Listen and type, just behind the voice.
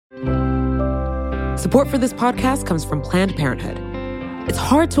Support for this podcast comes from Planned Parenthood. It's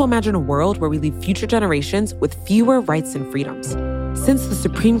hard to imagine a world where we leave future generations with fewer rights and freedoms. Since the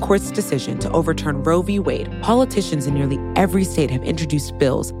Supreme Court's decision to overturn Roe v. Wade, politicians in nearly every state have introduced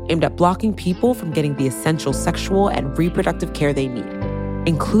bills aimed at blocking people from getting the essential sexual and reproductive care they need,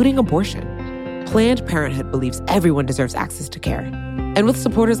 including abortion. Planned Parenthood believes everyone deserves access to care. And with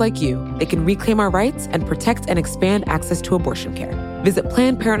supporters like you, they can reclaim our rights and protect and expand access to abortion care. Visit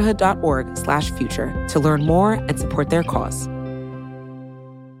PlannedParenthood.org/future to learn more and support their cause.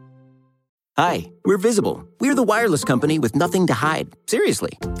 Hi, we're Visible. We're the wireless company with nothing to hide.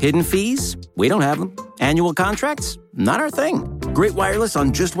 Seriously. Hidden fees? We don't have them. Annual contracts? Not our thing. Great wireless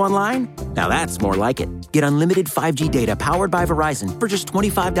on just one line? Now that's more like it. Get unlimited 5G data powered by Verizon for just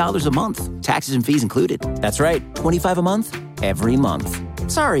 $25 a month. Taxes and fees included. That's right, $25 a month, every month.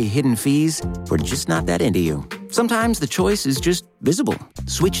 Sorry, hidden fees. We're just not that into you. Sometimes the choice is just Visible.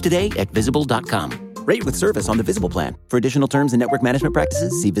 Switch today at Visible.com. Rate with service on the Visible plan. For additional terms and network management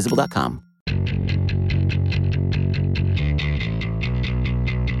practices, see Visible.com.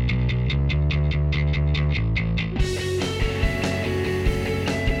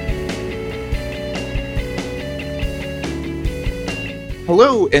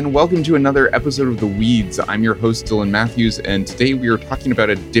 Hello, and welcome to another episode of The Weeds. I'm your host, Dylan Matthews, and today we are talking about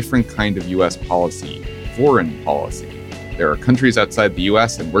a different kind of U.S. policy, foreign policy. There are countries outside the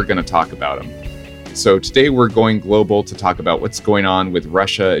U.S., and we're going to talk about them. So today we're going global to talk about what's going on with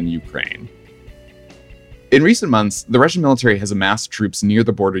Russia and Ukraine. In recent months, the Russian military has amassed troops near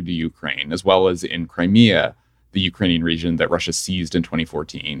the border to Ukraine, as well as in Crimea, the Ukrainian region that Russia seized in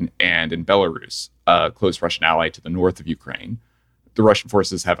 2014, and in Belarus, a close Russian ally to the north of Ukraine. The Russian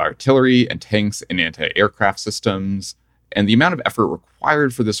forces have artillery and tanks and anti-aircraft systems, and the amount of effort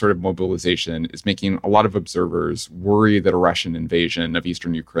required for this sort of mobilization is making a lot of observers worry that a Russian invasion of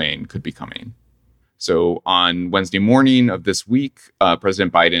eastern Ukraine could be coming. So on Wednesday morning of this week,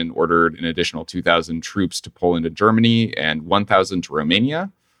 President Biden ordered an additional 2,000 troops to Poland and Germany and 1,000 to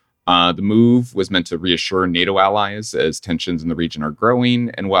Romania. The move was meant to reassure NATO allies as tensions in the region are growing.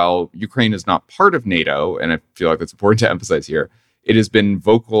 And while Ukraine is not part of NATO, and I feel like that's important to emphasize here, it has been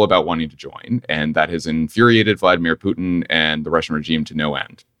vocal about wanting to join, and that has infuriated Vladimir Putin and the Russian regime to no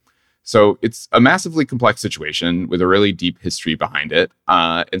end. So it's a massively complex situation with a really deep history behind it.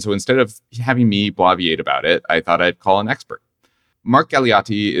 And so instead of having me bloviate about it, I thought I'd call an expert. Mark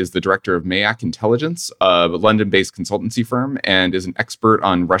Galeotti is the director of Mayak Intelligence, a London-based consultancy firm, and is an expert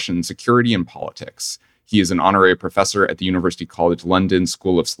on Russian security and politics. He is an honorary professor at the University College London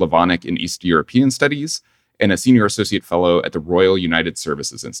School of Slavonic and East European Studies and a senior associate fellow at the Royal United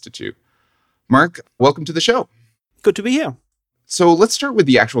Services Institute. Mark, welcome to the show. Good to be here. So let's start with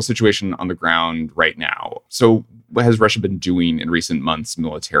the actual situation on the ground right now. So what has Russia been doing in recent months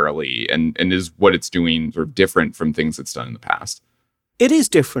militarily, and is what it's doing sort of different from things it's done in the past? It is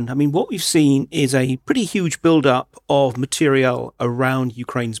different. I mean, what we've seen is a pretty huge buildup of material around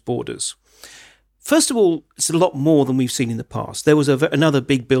Ukraine's borders. First of all, it's a lot more than we've seen in the past. There was another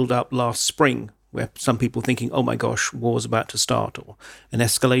big buildup last spring where some people thinking, oh my gosh, war's about to start, or an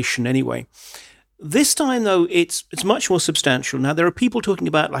escalation anyway. This time, though, it's much more substantial. Now, there are people talking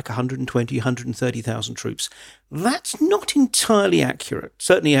about like 120, 130,000 troops. That's not entirely accurate,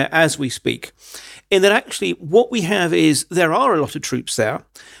 certainly as we speak, in that actually what we have is there are a lot of troops there,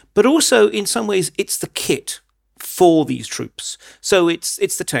 but also in some ways it's the kit for these troops. So it's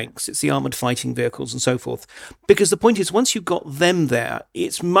the tanks, it's the armored fighting vehicles and so forth. Because the point is, once you've got them there,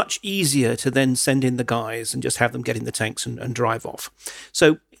 it's much easier to then send in the guys and just have them get in the tanks and drive off.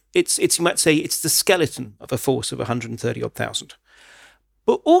 So it's you might say it's the skeleton of a force of 130,000.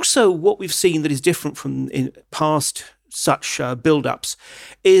 But also what we've seen that is different from in past such build-ups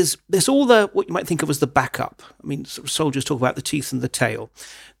is there's all the what you might think of as the backup. I mean, soldiers talk about the teeth and the tail.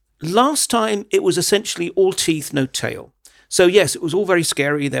 Last time it was essentially all teeth, no tail. So yes, it was all very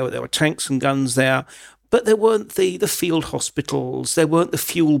scary. There were tanks and guns there, but there weren't the field hospitals, there weren't the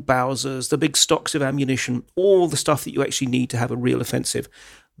fuel bowsers, the big stocks of ammunition, all the stuff that you actually need to have a real offensive.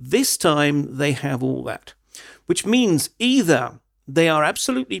 This time, they have all that, which means either they are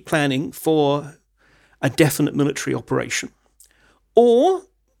absolutely planning for a definite military operation, or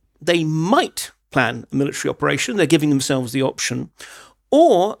they might plan a military operation, they're giving themselves the option,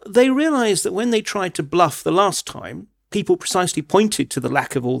 or they realize that when they tried to bluff the last time, people precisely pointed to the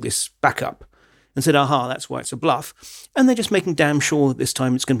lack of all this backup and said, aha, that's why it's a bluff, and they're just making damn sure that this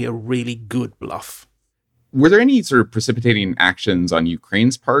time it's going to be a really good bluff. Were there any sort of precipitating actions on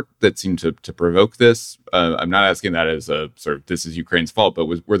Ukraine's part that seemed to provoke this? I'm not asking that as a sort of this is Ukraine's fault, but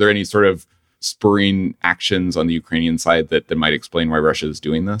were there any sort of spurring actions on the Ukrainian side that might explain why Russia is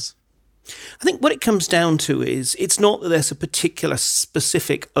doing this? I think what it comes down to is it's not that there's a particular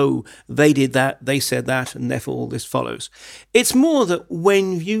specific, oh, they did that, they said that, and therefore all this follows. It's more that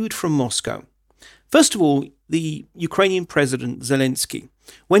when viewed from Moscow, first of all, the Ukrainian president Zelensky,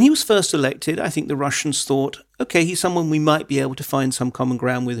 when he was first elected, I think the Russians thought, okay, he's someone we might be able to find some common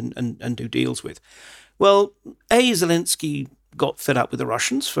ground with and do deals with. Well, Zelensky got fed up with the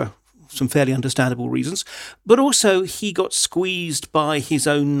Russians for some fairly understandable reasons, but also he got squeezed by his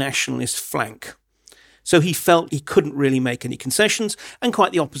own nationalist flank. So he felt he couldn't really make any concessions, and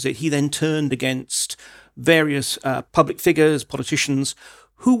quite the opposite. He then turned against various public figures, politicians,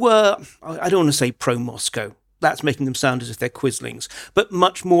 who were, I don't want to say pro-Moscow, that's making them sound as if they're quislings, but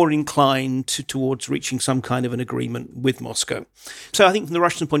much more inclined towards reaching some kind of an agreement with Moscow. So I think from the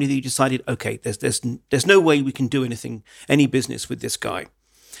Russian point of view, he decided, okay, there's no way we can do any business with this guy.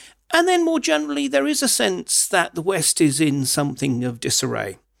 And then more generally, there is a sense that the West is in something of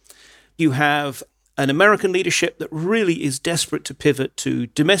disarray. You have an American leadership that really is desperate to pivot to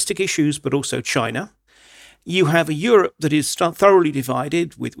domestic issues, but also China. You have a Europe that is thoroughly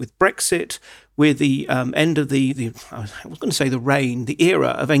divided with Brexit, with the end of the era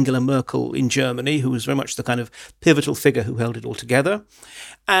of Angela Merkel in Germany, who was very much the kind of pivotal figure who held it all together,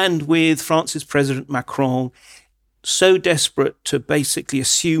 and with France's President Macron so desperate to basically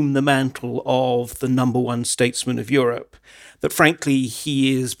assume the mantle of the number one statesman of Europe that, frankly,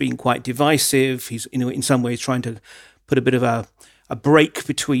 he is being quite divisive. He's, in some ways trying to put a bit of a break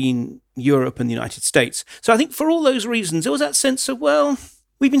between Europe and the United States. So I think for all those reasons, there was that sense of, well,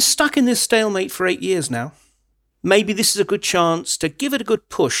 we've been stuck in this stalemate for 8 years now. Maybe this is a good chance to give it a good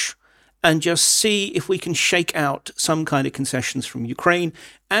push and just see if we can shake out some kind of concessions from Ukraine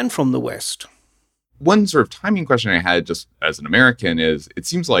and from the West. One sort of timing question I had just as an American is, it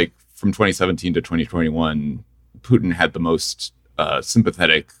seems like from 2017 to 2021, Putin had the most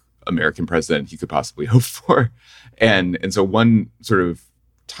sympathetic American president he could possibly hope for. And so one sort of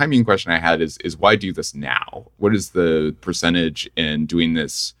timing question I had is why do this now? What is the percentage in doing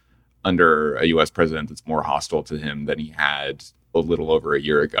this under a U.S. president that's more hostile to him than he had a little over a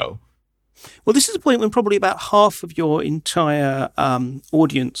year ago? Well, this is a point when probably about half of your entire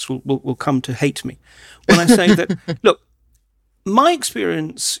audience will come to hate me when I say that, look, my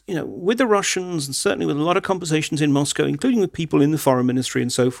experience, with the Russians and certainly with a lot of conversations in Moscow, including with people in the foreign ministry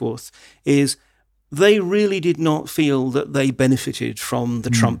and so forth, is they really did not feel that they benefited from the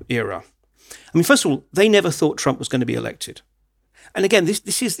Trump era. I mean, first of all, they never thought Trump was going to be elected. And again,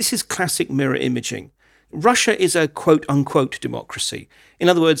 this is classic mirror imaging. Russia is a quote-unquote democracy. In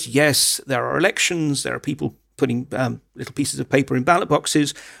other words, yes, there are elections, there are people putting little pieces of paper in ballot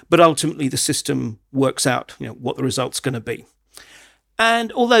boxes, but ultimately the system works out, what the result's going to be.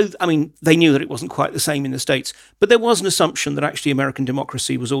 And although, they knew that it wasn't quite the same in the States, but there was an assumption that actually American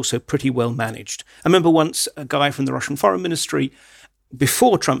democracy was also pretty well managed. I remember once a guy from the Russian foreign ministry,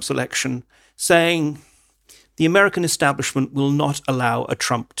 before Trump's election, saying, the American establishment will not allow a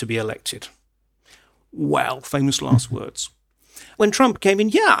Trump to be elected. Well, famous last words. When Trump came in,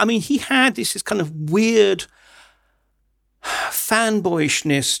 he had this kind of weird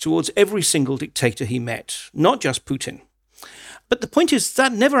fanboyishness towards every single dictator he met, not just Putin. But the point is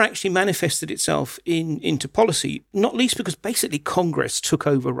that never actually manifested itself into policy, not least because basically Congress took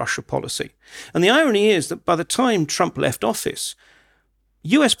over Russia policy. And the irony is that by the time Trump left office,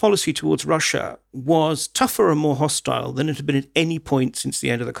 US policy towards Russia was tougher and more hostile than it had been at any point since the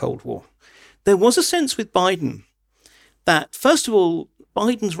end of the Cold War. There was a sense with Biden that, first of all,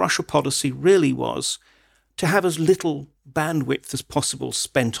 Biden's Russia policy really was to have as little bandwidth as possible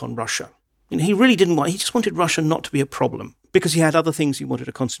spent on Russia. He really he just wanted Russia not to be a problem because he had other things he wanted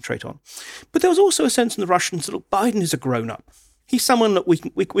to concentrate on. But there was also a sense in the Russians that, look, Biden is a grown-up. He's someone that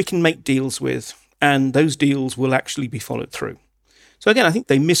we can make deals with, and those deals will actually be followed through. So again, I think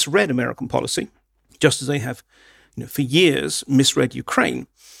they misread American policy, just as they have, for years misread Ukraine.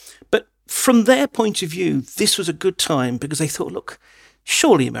 But from their point of view, this was a good time because they thought, look,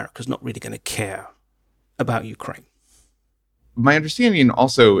 surely America's not really going to care about Ukraine. My understanding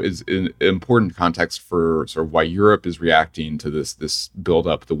also is an important context for sort of why Europe is reacting to this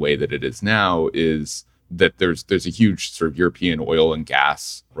buildup the way that it is now is that there's a huge sort of European oil and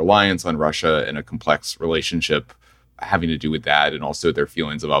gas reliance on Russia and a complex relationship having to do with that, and also their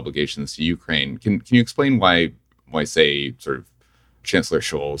feelings of obligations to Ukraine. Can you explain why say sort of Chancellor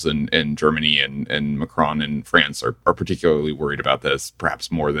Scholz and Germany and Macron and France are particularly worried about this,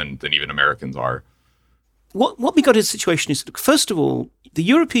 perhaps more than even Americans are? What we got in a situation is, first of all, the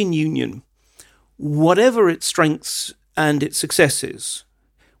European Union, whatever its strengths and its successes,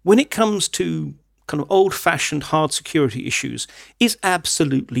 when it comes to kind of old-fashioned hard security issues is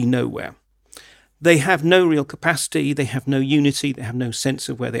absolutely nowhere. They have no real capacity, they have no unity, they have no sense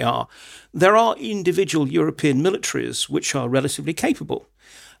of where they are. There are individual European militaries which are relatively capable.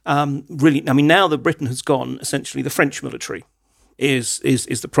 Really, I mean, now that Britain has gone, essentially the French military is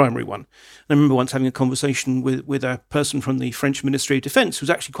the primary one. And I remember once having a conversation with a person from the French Ministry of Defence who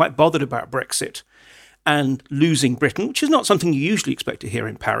was actually quite bothered about Brexit and losing Britain, which is not something you usually expect to hear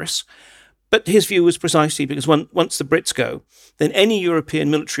in Paris. But his view was precisely because once the Brits go, then any European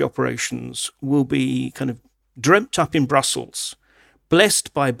military operations will be kind of dreamt up in Brussels,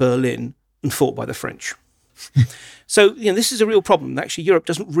 blessed by Berlin, and fought by the French. So, this is a real problem. Actually, Europe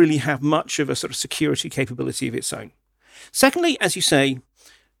doesn't really have much of a sort of security capability of its own. Secondly, as you say,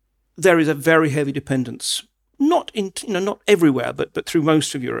 there is a very heavy dependence, not everywhere, but through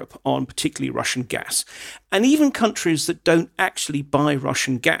most of Europe, on particularly Russian gas. And even countries that don't actually buy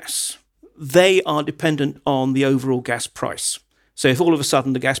Russian gas, they are dependent on the overall gas price. So if all of a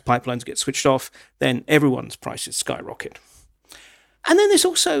sudden the gas pipelines get switched off, then everyone's prices skyrocket. And then there's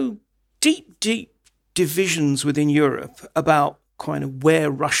also deep divisions within Europe about kind of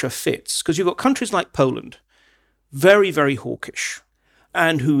where Russia fits. Because you've got countries like Poland, very, very hawkish,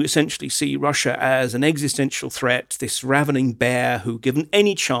 and who essentially see Russia as an existential threat, this ravening bear who, given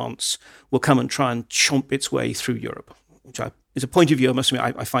any chance, will come and try and chomp its way through Europe, which is a point of view, I must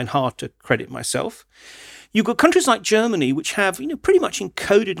admit, I find hard to credit myself. You've got countries like Germany, which have, pretty much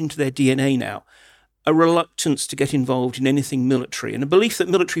encoded into their DNA now a reluctance to get involved in anything military and a belief that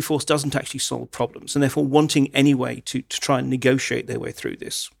military force doesn't actually solve problems and therefore wanting anyway to try and negotiate their way through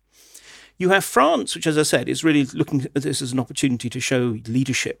this. You have France, which, as I said, is really looking at this as an opportunity to show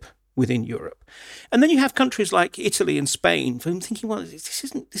leadership within Europe. And then you have countries like Italy and Spain, for whom thinking, well, this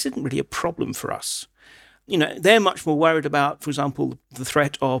isn't really a problem for us. They're much more worried about, for example, the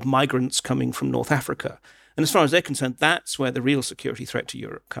threat of migrants coming from North Africa. And as far as they're concerned, that's where the real security threat to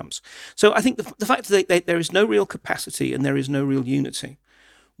Europe comes. So I think the fact that there is no real capacity and there is no real unity,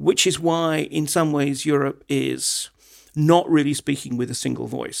 which is why, in some ways, Europe is not really speaking with a single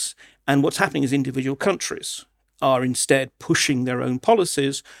voice. And what's happening is individual countries are instead pushing their own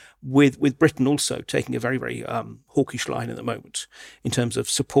policies, with Britain also taking a very, very hawkish line at the moment in terms of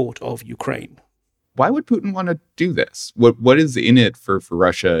support of Ukraine. Why would Putin want to do this? What is in it for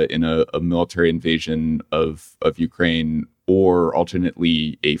Russia in a military invasion of Ukraine, or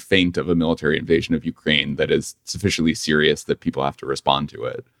alternately a feint of a military invasion of Ukraine that is sufficiently serious that people have to respond to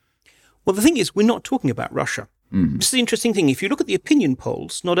it? Well, the thing is, we're not talking about Russia. Mm-hmm. This is the interesting thing. If you look at the opinion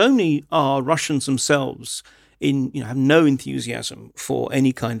polls, not only are Russians themselves have no enthusiasm for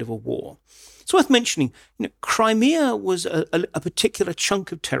any kind of a war. It's worth mentioning, Crimea was a particular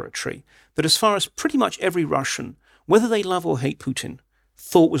chunk of territory that, as far as pretty much every Russian, whether they love or hate Putin,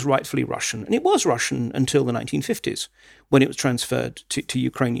 thought was rightfully Russian. And it was Russian until the 1950s, when it was transferred to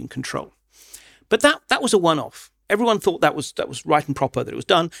Ukrainian control. But that was a one-off. Everyone thought that was right and proper, that it was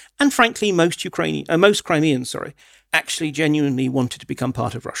done. And frankly, most Crimeans, actually genuinely wanted to become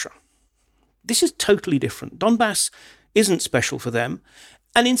part of Russia. This is totally different. Donbass isn't special for them.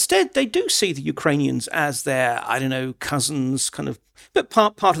 And instead, they do see the Ukrainians as their, cousins, but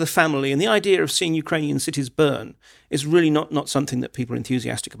part of the family. And the idea of seeing Ukrainian cities burn is really not something that people are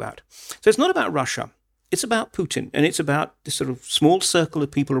enthusiastic about. So it's not about Russia. It's about Putin. And it's about this sort of small circle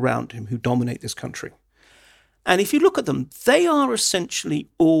of people around him who dominate this country. And if you look at them, they are essentially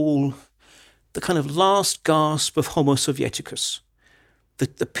all the kind of last gasp of Homo Sovieticus.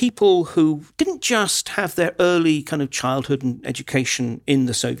 The people who didn't just have their early kind of childhood and education in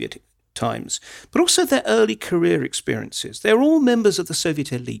the Soviet times, but also their early career experiences. They're all members of the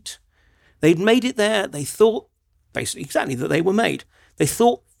Soviet elite. They'd made it there. They thought basically exactly that they were made. They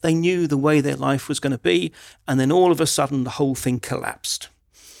thought they knew the way their life was going to be, and then all of a sudden the whole thing collapsed.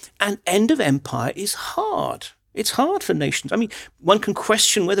 And end of empire is hard. It's hard for nations. I mean, one can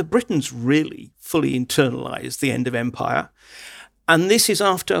question whether Britain's really fully internalized the end of empire. And this is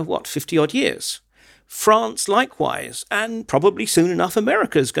after, 50-odd years. France, likewise, and probably soon enough,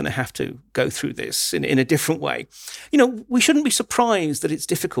 America's going to have to go through this in a different way. We shouldn't be surprised that it's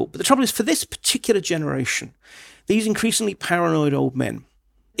difficult. But the trouble is, for this particular generation, these increasingly paranoid old men,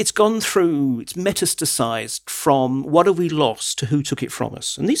 it's metastasized from what have we lost to who took it from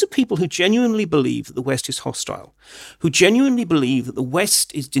us. And these are people who genuinely believe that the West is hostile, who genuinely believe that the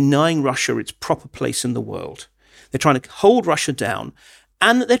West is denying Russia its proper place in the world. They're trying to hold Russia down,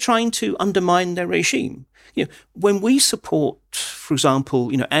 and that they're trying to undermine their regime. When we support, for example,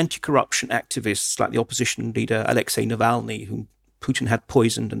 anti-corruption activists like the opposition leader Alexei Navalny, whom Putin had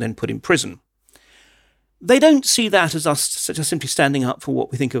poisoned and then put in prison, They don't see that as us just simply standing up for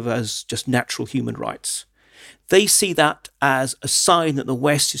what we think of as just natural human rights. They see that as a sign that the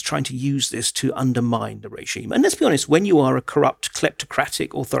West is trying to use this to undermine the regime. And let's be honest, when you are a corrupt, kleptocratic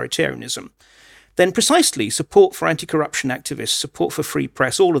authoritarianism, then precisely support for anti-corruption activists, support for free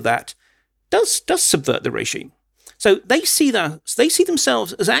press, all of that does subvert the regime. So they see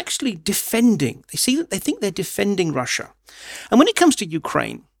themselves as actually defending. They think they're defending Russia. And when it comes to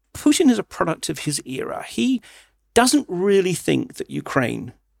Ukraine, Putin is a product of his era. He doesn't really think that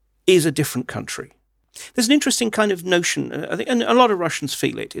Ukraine is a different country. There's an interesting kind of notion, I think, and a lot of Russians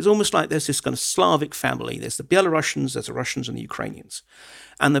feel it. It's almost like there's this kind of Slavic family. There's the Belarusians, there's the Russians and the Ukrainians.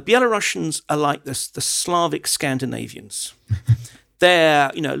 And the Belarusians are like the Slavic Scandinavians.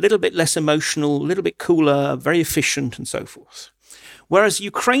 They're, a little bit less emotional, a little bit cooler, very efficient and so forth. Whereas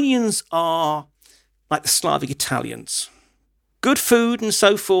Ukrainians are like the Slavic Italians. Good food and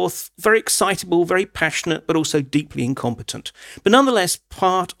so forth, very excitable, very passionate, but also deeply incompetent. But nonetheless,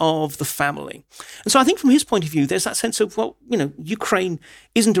 part of the family. And so I think from his point of view, there's that sense of, Ukraine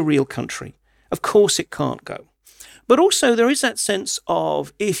isn't a real country. Of course it can't go. But also there is that sense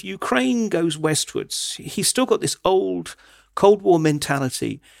of if Ukraine goes westwards, he's still got this old Cold War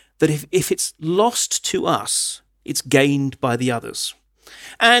mentality that if it's lost to us, it's gained by the others.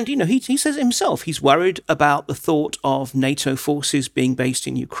 And, he says himself, he's worried about the thought of NATO forces being based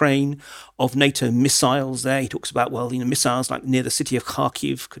in Ukraine, of NATO missiles there. He talks about, missiles like near the city of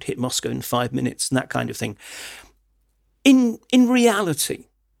Kharkiv could hit Moscow in 5 minutes and that kind of thing. In reality,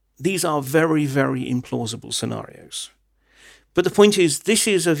 these are very, very implausible scenarios. But the point is, this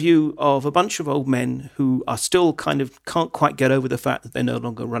is a view of a bunch of old men who are still can't quite get over the fact that they're no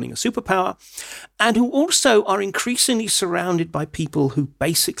longer running a superpower, and who also are increasingly surrounded by people who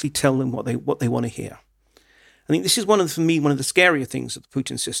basically tell them what they want to hear. I think this is one of the scarier things of the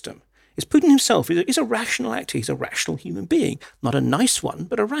Putin system. Is Putin himself is a rational actor. He's a rational human being, not a nice one,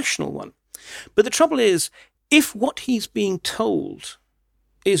 but a rational one. But the trouble is, if what he's being told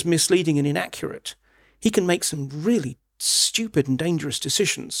is misleading and inaccurate, he can make some really stupid and dangerous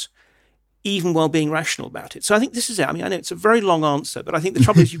decisions, even while being rational about it. So I think this is it. I know it's a very long answer, but I think the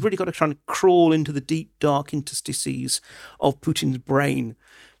trouble is you've really got to try and crawl into the deep, dark interstices of Putin's brain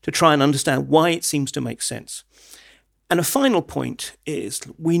to try and understand why it seems to make sense. And a final point is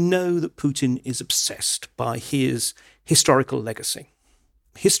we know that Putin is obsessed by his historical legacy.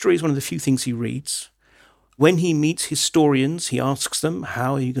 History is one of the few things he reads. When he meets historians, he asks them,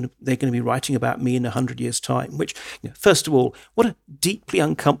 how are they're going to be writing about me in 100 years' time? Which, first of all, what a deeply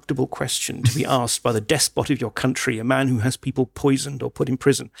uncomfortable question to be asked by the despot of your country, a man who has people poisoned or put in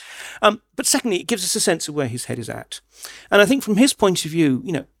prison. But secondly, it gives us a sense of where his head is at. And I think from his point of view,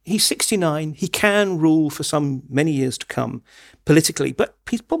 he's 69, he can rule for many years to come politically, but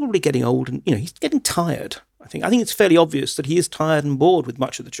he's probably getting old and, he's getting tired. I think it's fairly obvious that he is tired and bored with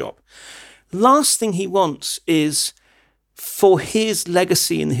much of the job. Last thing he wants is for his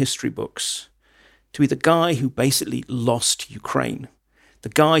legacy in the history books to be the guy who basically lost Ukraine, the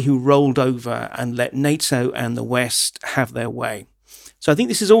guy who rolled over and let NATO and the West have their way. So I think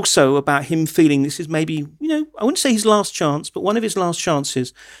this is also about him feeling this is maybe, I wouldn't say his last chance, but one of his last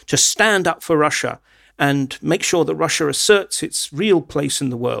chances to stand up for Russia and make sure that Russia asserts its real place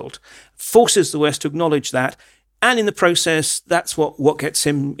in the world, forces the West to acknowledge that, and in the process, that's what gets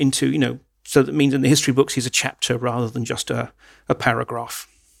him into, so that means in the history books, he's a chapter rather than just a paragraph.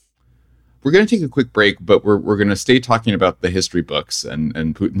 We're going to take a quick break, but we're going to stay talking about the history books and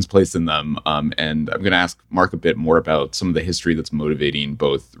Putin's place in them. And I'm going to ask Mark a bit more about some of the history that's motivating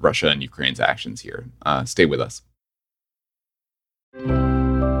both Russia and Ukraine's actions here. Stay with us.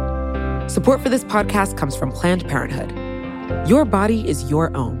 Support for this podcast comes from Planned Parenthood. Your body is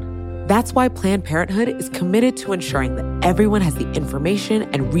your own. That's why Planned Parenthood is committed to ensuring that everyone has the information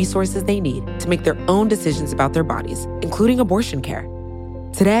and resources they need to make their own decisions about their bodies, including abortion care.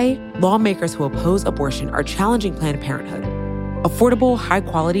 Today, lawmakers who oppose abortion are challenging Planned Parenthood. Affordable,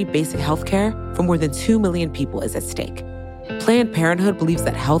 high-quality basic health care for more than 2 million people is at stake. Planned Parenthood believes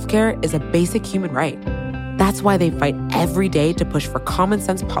that health care is a basic human right. That's why they fight every day to push for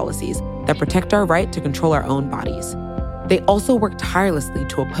common-sense policies that protect our right to control our own bodies. They also work tirelessly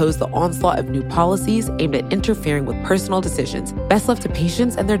to oppose the onslaught of new policies aimed at interfering with personal decisions best left to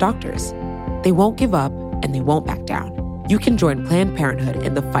patients and their doctors. They won't give up, and they won't back down. You can join Planned Parenthood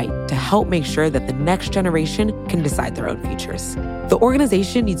in the fight to help make sure that the next generation can decide their own futures. The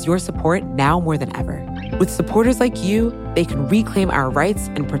organization needs your support now more than ever. With supporters like you, they can reclaim our rights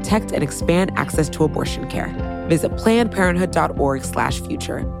and protect and expand access to abortion care. Visit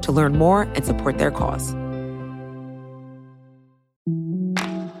PlannedParenthood.org/future to learn more and support their cause.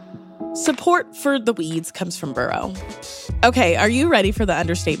 Support for The Weeds comes from Burrow. Okay, are you ready for the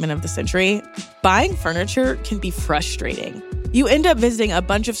understatement of the century? Buying furniture can be frustrating. You end up visiting a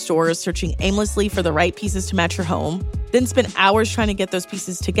bunch of stores searching aimlessly for the right pieces to match your home, then spend hours trying to get those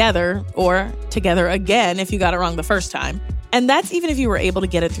pieces together, or together again if you got it wrong the first time. And that's even if you were able to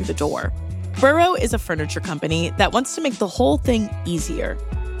get it through the door. Burrow is a furniture company that wants to make the whole thing easier.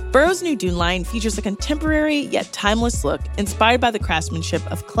 Burrow's new Dune line features a contemporary yet timeless look inspired by the craftsmanship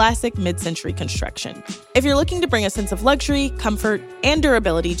of classic mid-century construction. If you're looking to bring a sense of luxury, comfort, and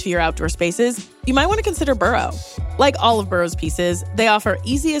durability to your outdoor spaces, you might want to consider Burrow. Like all of Burrow's pieces, they offer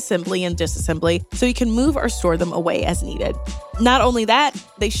easy assembly and disassembly so you can move or store them away as needed. Not only that,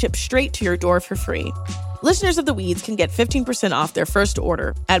 they ship straight to your door for free. Listeners of The Weeds can get 15% off their first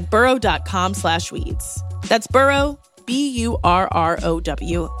order at burrow.com/weeds. That's Burrow,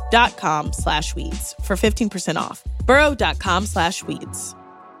 BURROW.com/weeds for 15% off. Burrow.com/weeds.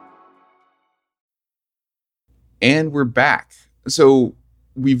 And we're back. So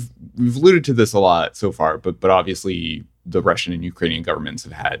we've alluded to this a lot so far, but obviously the Russian and Ukrainian governments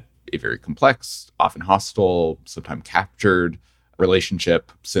have had a very complex, often hostile, sometimes captured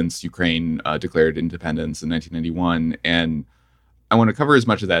relationship since Ukraine declared independence in 1991. And I want to cover as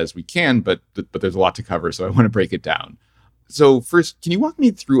much of that as we can, but there's a lot to cover, so I want to break it down. So first, can you walk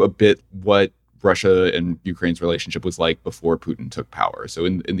me through a bit what Russia and Ukraine's relationship was like before Putin took power? So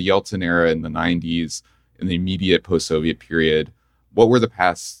in the Yeltsin era in the 90s, in the immediate post-Soviet period, what were the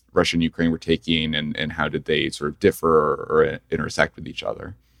paths Russia and Ukraine were taking, and how did they sort of differ or intersect with each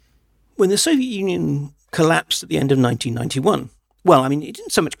other? When the Soviet Union collapsed at the end of 1991, well, I mean, it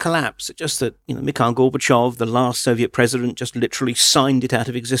didn't so much collapse, it's just that, Mikhail Gorbachev, the last Soviet president, just literally signed it out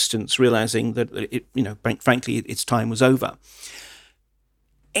of existence, realizing that, frankly, its time was over.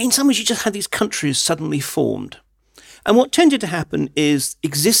 In some ways, you just had these countries suddenly formed. And what tended to happen is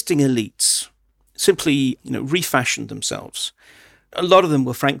existing elites simply, refashioned themselves. A lot of them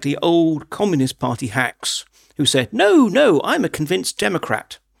were, frankly, old Communist Party hacks who said, no, I'm a convinced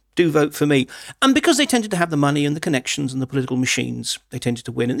Democrat. Do vote for me. And because they tended to have the money and the connections and the political machines, they tended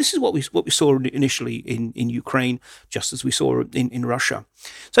to win. And this is what we saw initially in Ukraine, just as we saw in Russia.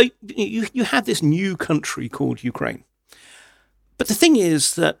 So you have this new country called Ukraine. But the thing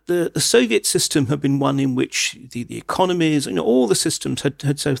is that the Soviet system had been one in which the economies, all the systems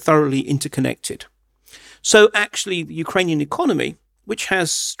had so thoroughly interconnected. So actually the Ukrainian economy, which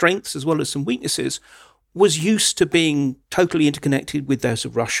has strengths as well as some weaknesses, was used to being totally interconnected with those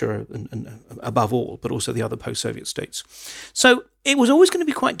of Russia and above all, but also the other post-Soviet states. So it was always going to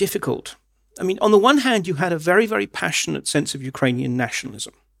be quite difficult. I mean, on the one hand, you had a very, very passionate sense of Ukrainian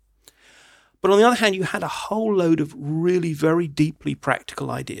nationalism. But on the other hand, you had a whole load of really very deeply practical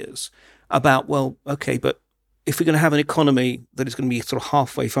ideas about, well, okay, but if we're going to have an economy that is going to be sort of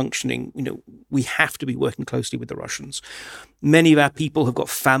halfway functioning, we have to be working closely with the Russians. Many of our people have got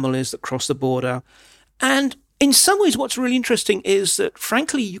families that cross the border. And in some ways, what's really interesting is that,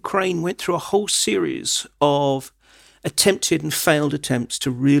 frankly, Ukraine went through a whole series of attempted and failed attempts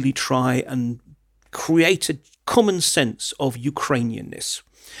to really try and create a common sense of Ukrainianness.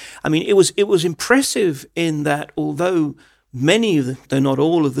 I mean, it was impressive in that although many of though not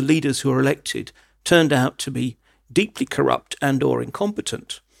all of the leaders who were elected turned out to be deeply corrupt and or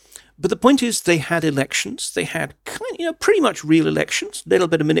incompetent. But the point is they had elections. They had pretty much real elections, a little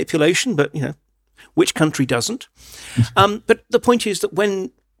bit of manipulation, but, which country doesn't? But the point is that when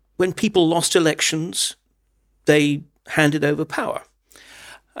people lost elections, they handed over power.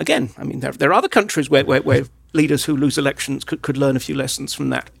 Again, I mean, there are other countries where leaders who lose elections could learn a few lessons from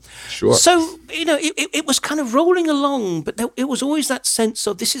that. Sure. So, it was kind of rolling along, but it was always that sense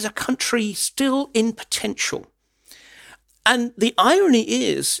of this is a country still in potential. And the irony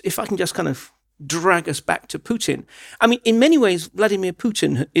is, if I can just kind of drag us back to Putin. I mean, in many ways, Vladimir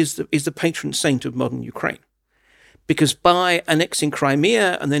Putin is the patron saint of modern Ukraine, because by annexing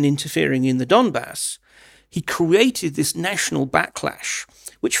Crimea and then interfering in the Donbass, he created this national backlash,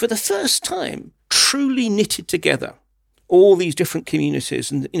 which for the first time truly knitted together all these different communities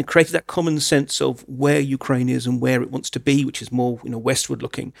and created that common sense of where Ukraine is and where it wants to be, which is more westward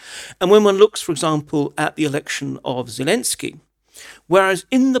looking. And when one looks, for example, at the election of Zelensky, whereas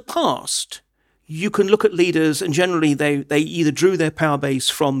in the past, you can look at leaders and generally they either drew their power base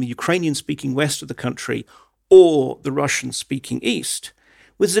from the Ukrainian-speaking west of the country or the Russian-speaking east.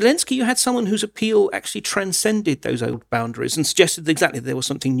 With Zelensky, you had someone whose appeal actually transcended those old boundaries and suggested exactly there was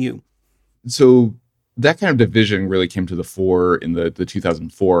something new. So that kind of division really came to the fore in the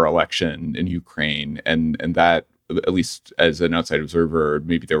 2004 election in Ukraine, and that at least as an outside observer,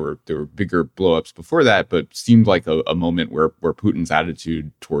 maybe there were bigger blowups before that, but seemed like a moment where Putin's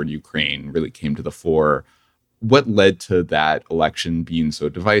attitude toward Ukraine really came to the fore. What led to that election being so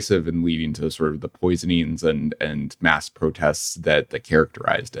divisive and leading to sort of the poisonings and mass protests that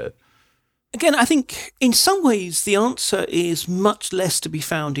characterized it? Again, I think in some ways the answer is much less to be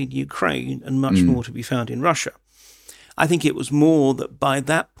found in Ukraine and much more to be found in Russia. I think it was more that by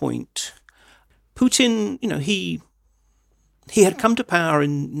that point, Putin, he had come to power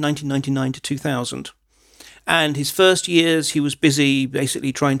in 1999 to 2000. And his first years, he was busy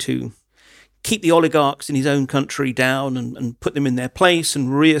basically trying to keep the oligarchs in his own country down and put them in their place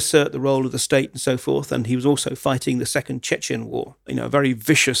and reassert the role of the state and so forth. And he was also fighting the Second Chechen War, a very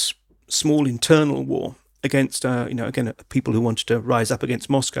vicious, small internal war against, again, people who wanted to rise up against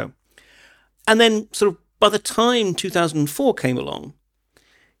Moscow. And then sort of by the time 2004 came along,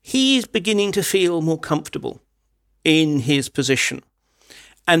 he's beginning to feel more comfortable in his position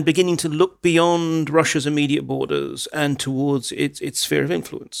and beginning to look beyond Russia's immediate borders and towards its sphere of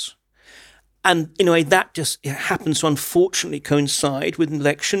influence. And in a way, that just happens to unfortunately coincide with an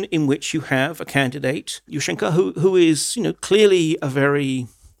election in which you have a candidate, Yushchenko, who is, clearly a very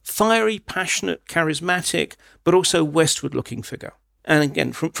fiery, passionate, charismatic, but also westward-looking figure. And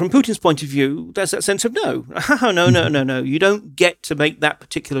again, from Putin's point of view, there's that sense of no, you don't get to make that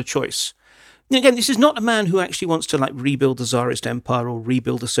particular choice. And again, this is not a man who actually wants to rebuild the Tsarist Empire or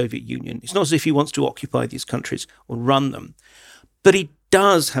rebuild the Soviet Union. It's not as if he wants to occupy these countries or run them. But he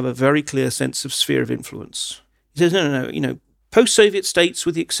does have a very clear sense of sphere of influence. He says, no, post-Soviet states,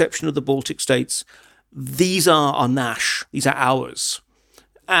 with the exception of the Baltic states, these are nash, these are ours.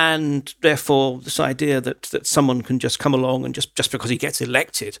 And therefore, this idea that someone can just come along and just because he gets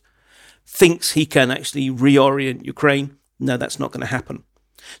elected, thinks he can actually reorient Ukraine, no, that's not going to happen.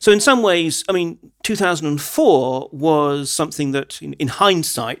 So in some ways, 2004 was something that, in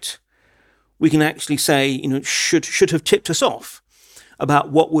hindsight, we can actually say, should have tipped us off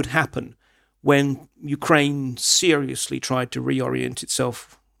about what would happen when Ukraine seriously tried to reorient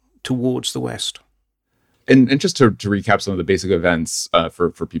itself towards the West. And just to recap some of the basic events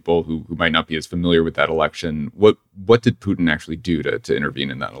for people who might not be as familiar with that election, what did Putin actually do to intervene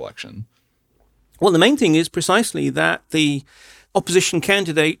in that election? Well, the main thing is precisely that the opposition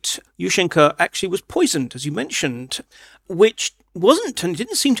candidate, Yushchenko, actually was poisoned, as you mentioned, which wasn't and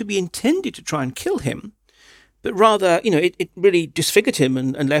didn't seem to be intended to try and kill him. But rather, it really disfigured him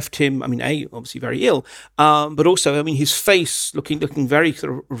and left him, obviously very ill, but also, his face looking very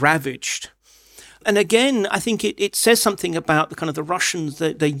sort of ravaged. And again, I think it says something about the kind of the Russians,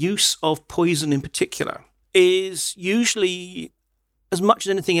 the use of poison in particular is usually, as much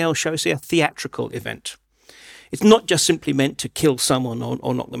as anything else, shall we say, a theatrical event. It's not just simply meant to kill someone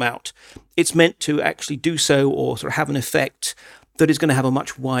or knock them out. It's meant to actually do so or sort of have an effect that is going to have a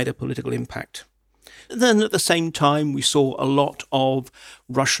much wider political impact. Then at the same time, we saw a lot of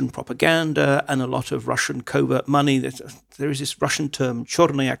Russian propaganda and a lot of Russian covert money. There is this Russian term,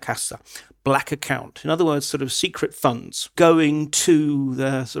 chornaya kassa, black account. In other words, sort of secret funds going to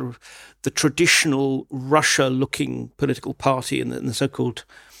the traditional Russia-looking political party and the so-called,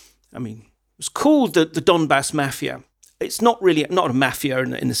 it's called the Donbass Mafia. It's not a mafia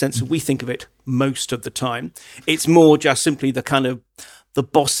in the sense that we think of it most of the time. It's more just simply the kind of the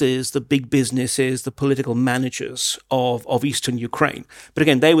bosses, the big businesses, the political managers of eastern Ukraine. But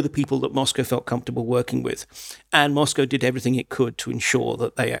again, they were the people that Moscow felt comfortable working with. And Moscow did everything it could to ensure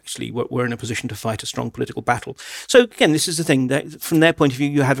that they actually were in a position to fight a strong political battle. So again, this is the thing, that from their point of view,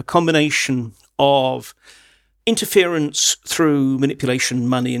 you have a combination of interference through manipulation,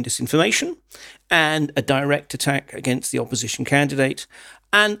 money and disinformation, and a direct attack against the opposition candidate.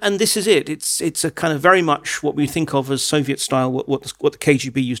 And this is it. It's a kind of very much what we think of as Soviet style, what the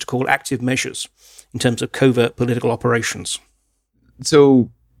KGB used to call active measures in terms of covert political operations.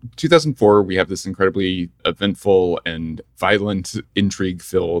 So 2004, we have this incredibly eventful and violent,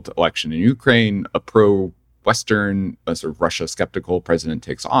 intrigue-filled election in Ukraine. A pro-Western, sort of Russia-skeptical president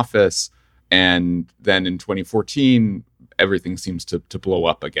takes office. And then in 2014, everything seems to blow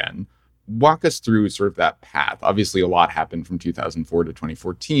up again. Walk us through sort of that path. Obviously, a lot happened from 2004 to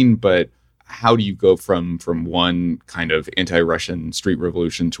 2014, but how do you go from one kind of anti-Russian street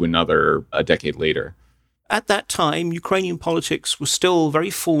revolution to another a decade later? At that time, Ukrainian politics was still very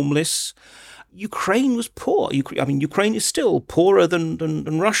formless. Ukraine was poor. Ukraine is still poorer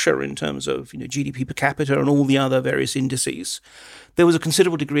than Russia in terms of GDP per capita and all the other various indices. There was a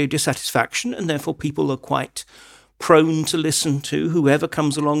considerable degree of dissatisfaction, and therefore people are quite prone to listen to whoever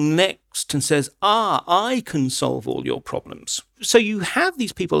comes along next and says, I can solve all your problems. So you have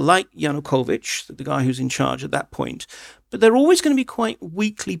these people like Yanukovych, the guy who's in charge at that point, but they're always going to be quite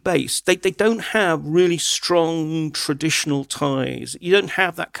weakly based. They don't have really strong traditional ties. You don't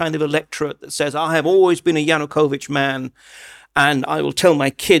have that kind of electorate that says, I have always been a Yanukovych man and I will tell my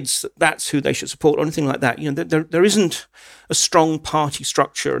kids that that's who they should support, or anything like that. There isn't a strong party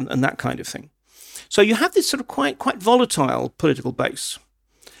structure and that kind of thing. So you have this sort of quite volatile political base.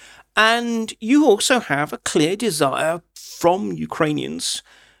 And you also have a clear desire from Ukrainians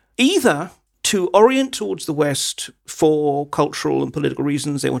either to orient towards the West for cultural and political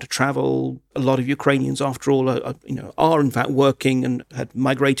reasons. They want to travel. A lot of Ukrainians, after all, are in fact working and had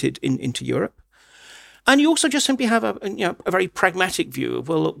migrated into Europe. And you also just simply have a very pragmatic view of,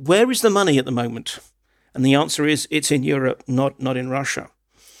 well, look, where is the money at the moment? And the answer is it's in Europe, not in Russia.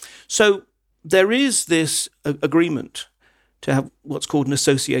 So there is this agreement to have what's called an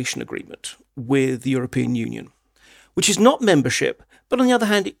association agreement with the European Union, which is not membership, but on the other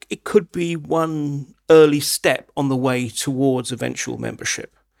hand, it could be one early step on the way towards eventual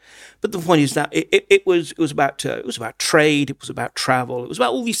membership. But the point is that it was about trade, it was about travel, it was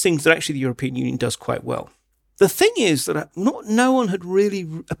about all these things that actually the European Union does quite well. The thing is that no one had really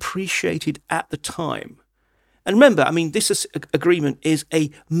appreciated at the time. And remember, this agreement is a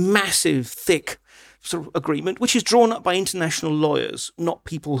massive, thick sort of agreement, which is drawn up by international lawyers, not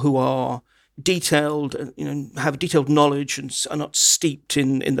people who are detailed, have detailed knowledge and are not steeped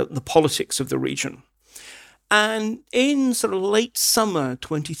in the politics of the region. And in sort of late summer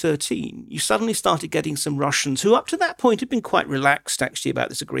 2013, you suddenly started getting some Russians who up to that point had been quite relaxed actually about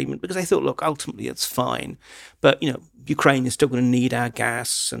this agreement, because they thought, look, ultimately it's fine. But, Ukraine is still going to need our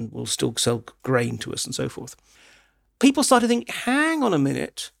gas and will still sell grain to us and so forth. People started to think, hang on a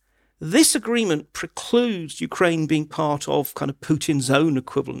minute, this agreement precludes Ukraine being part of kind of Putin's own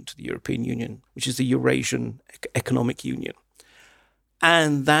equivalent to the European Union, which is the Eurasian Economic Union.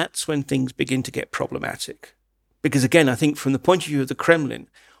 And that's when things begin to get problematic. Because again, I think from the point of view of the Kremlin,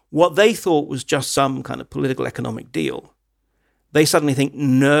 what they thought was just some kind of political economic deal, they suddenly think,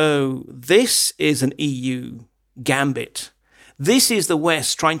 no, this is an EU gambit. This is the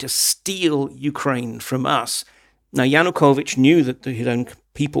West trying to steal Ukraine from us. Now, Yanukovych knew that his own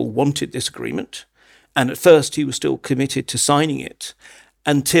people wanted this agreement, and at first he was still committed to signing it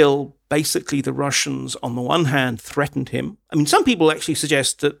until basically the Russians, on the one hand, threatened him. Some people actually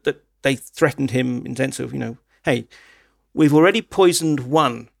suggest that they threatened him in the sense of, hey, we've already poisoned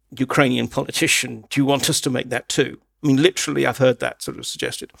one Ukrainian politician. Do you want us to make that too? Literally, I've heard that sort of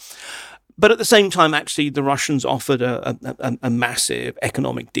suggested. But at the same time, actually, the Russians offered a massive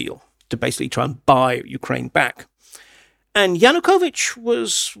economic deal to basically try and buy Ukraine back. And Yanukovych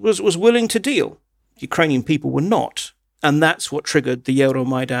was willing to deal. Ukrainian people were not. And that's what triggered the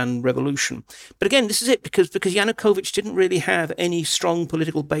Euromaidan revolution. But again, this is it, because Yanukovych didn't really have any strong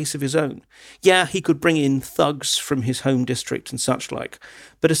political base of his own. Yeah, he could bring in thugs from his home district and such like.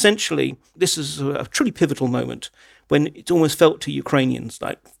 But essentially, this is a truly pivotal moment when it almost felt to Ukrainians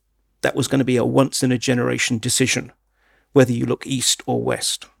like that was going to be a once-in-a-generation decision, whether you look east or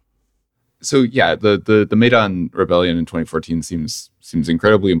west. So yeah, the Maidan rebellion in 2014 seems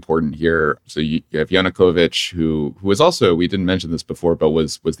incredibly important here. So you have Yanukovych, who was also, we didn't mention this before, but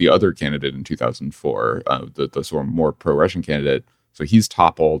was the other candidate in 2004, the sort of more pro-Russian candidate. So he's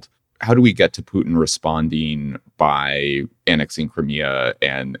toppled. How do we get to Putin responding by annexing Crimea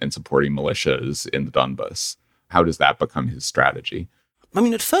and supporting militias in the Donbas? How does that become his strategy?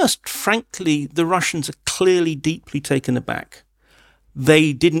 At first, frankly, the Russians are clearly deeply taken aback.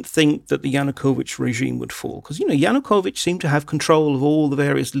 They didn't think that the Yanukovych regime would fall. Because, Yanukovych seemed to have control of all the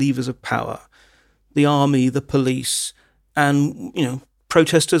various levers of power. The army, the police, and,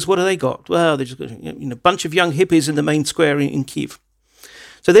 protesters, what do they got? Well, they just got a bunch of young hippies in the main square in Kyiv.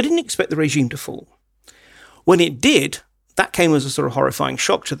 So they didn't expect the regime to fall. When it did, that came as a sort of horrifying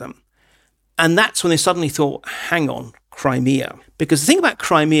shock to them. And that's when they suddenly thought, hang on, Crimea. Because the thing about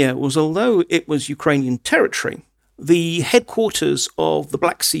Crimea was, although it was Ukrainian territory, the headquarters of the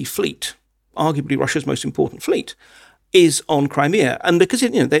Black Sea Fleet, arguably Russia's most important fleet, is on Crimea. And because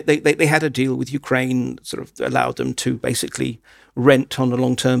they had a deal with Ukraine, sort of allowed them to basically rent on a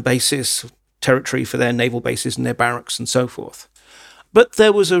long-term basis territory for their naval bases and their barracks and so forth. But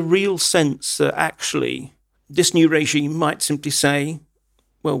there was a real sense that actually this new regime might simply say,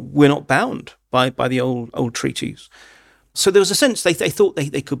 well, we're not bound by the old treaties. So there was a sense they thought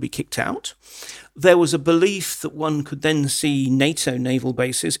they could be kicked out. There was a belief that one could then see NATO naval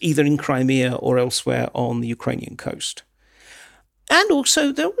bases either in Crimea or elsewhere on the Ukrainian coast. And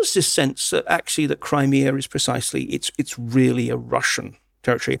also there was this sense that actually that Crimea is precisely, it's really a Russian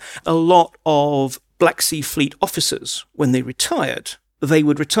territory. A lot of Black Sea Fleet officers, when they retired, they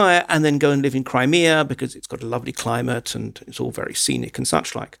would retire and then go and live in Crimea because it's got a lovely climate and it's all very scenic and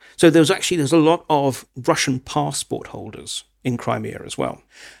such like. So there's a lot of Russian passport holders in Crimea as well.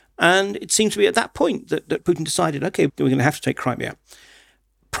 And it seems to be at that point that Putin decided, okay, we're going to have to take Crimea.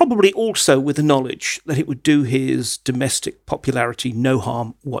 Probably also with the knowledge that it would do his domestic popularity no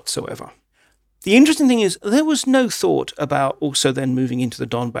harm whatsoever. The interesting thing is there was no thought about also then moving into the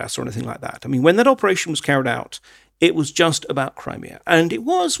Donbass or anything like that. I mean, when that operation was carried out, it was just about Crimea. And it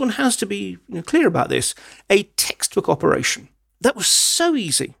was, one has to be clear about this, a textbook operation that was so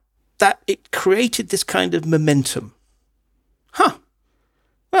easy that it created this kind of momentum.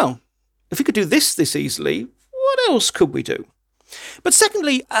 Well, if we could do this easily, what else could we do? But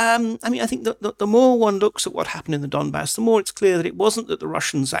secondly, I think that the more one looks at what happened in the Donbass, the more it's clear that it wasn't that the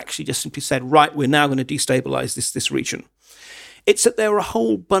Russians actually just simply said, right, we're now going to destabilize this region. It's that there were a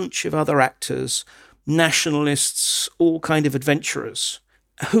whole bunch of other actors, nationalists, all kind of adventurers,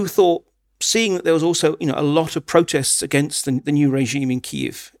 who thought, seeing that there was also a lot of protests against the new regime in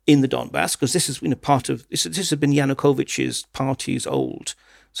Kyiv in the Donbass, because this is part of this has been Yanukovych's party's old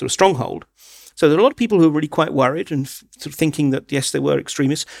sort of stronghold. So there are a lot of people who were really quite worried and sort of thinking that, yes, they were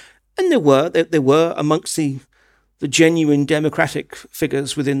extremists. And there were amongst the genuine democratic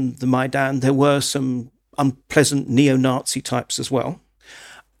figures within the Maidan, there were some unpleasant neo-Nazi types as well.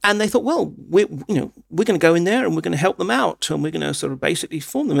 And they thought, well, we're going to go in there and we're going to help them out and we're going to sort of basically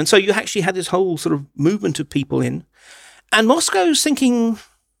form them. And so you actually had this whole sort of movement of people in. And Moscow's thinking,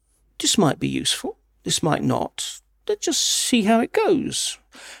 this might be useful, this might not. Let's just see how it goes.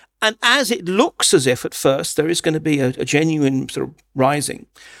 And as it looks as if at first there is going to be a genuine sort of rising,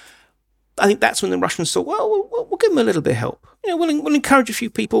 I think that's when the Russians thought, well, we'll give them a little bit of help. We'll encourage a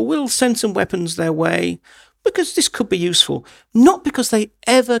few people. We'll send some weapons their way because this could be useful. Not because they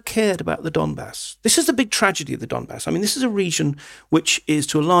ever cared about the Donbass. This is the big tragedy of the Donbass. I mean, this is a region which is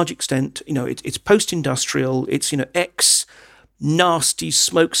to a large extent, it's post-industrial. It's, nasty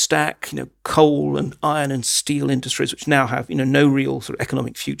smokestack, coal and iron and steel industries, which now have, no real sort of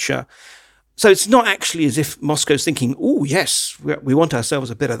economic future. So it's not actually as if Moscow's thinking, oh, yes, we want ourselves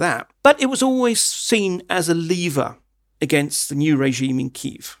a bit of that. But it was always seen as a lever against the new regime in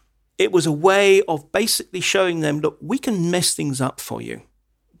Kyiv. It was a way of basically showing them, look, we can mess things up for you.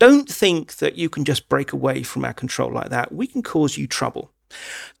 Don't think that you can just break away from our control like that. We can cause you trouble.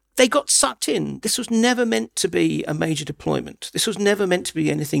 They got sucked in. This was never meant to be a major deployment. This was never meant to be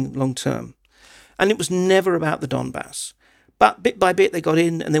anything long-term. And it was never about the Donbass. But bit by bit, they got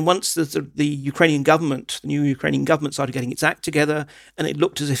in. And then once the Ukrainian government, the new Ukrainian government started getting its act together, and it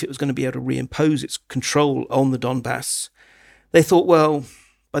looked as if it was going to be able to reimpose its control on the Donbass, they thought, well,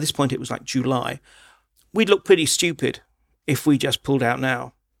 by this point, it was like July, we'd look pretty stupid if we just pulled out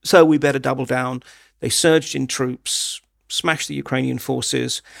now. So we better double down. They surged in troops, smashed the Ukrainian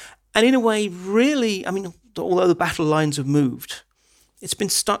forces, and in a way, really, although the battle lines have moved, it's been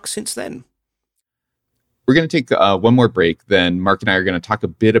stuck since then. We're going to take one more break. Then Mark and I are going to talk a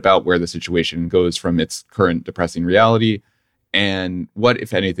bit about where the situation goes from its current depressing reality and what,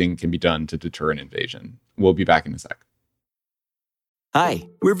 if anything, can be done to deter an invasion. We'll be back in a sec. Hi,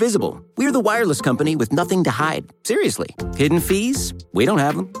 we're Visible. We're the wireless company with nothing to hide. Seriously. Hidden fees? We don't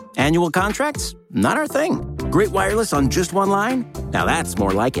have them. Annual contracts? Not our thing. Great wireless on just one line? Now that's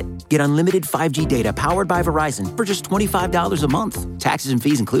more like it. Get unlimited 5G data powered by Verizon for just $25 a month. Taxes and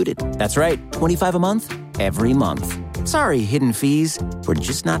fees included. That's right, $25 a month, every month. Sorry, hidden fees. We're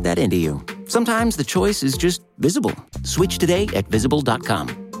just not that into you. Sometimes the choice is just Visible. Switch today at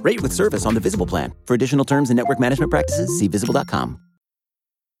Visible.com. Rate with service on the Visible plan. For additional terms and network management practices, see Visible.com.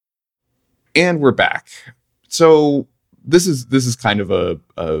 And we're back. So this is kind of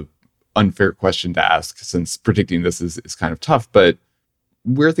a unfair question to ask, since predicting this is kind of tough. But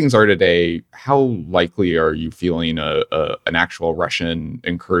where things are today, how likely are you feeling an actual Russian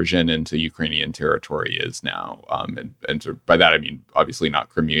incursion into Ukrainian territory is now? And by that I mean obviously not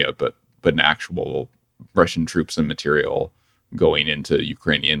Crimea, but an actual Russian troops and material going into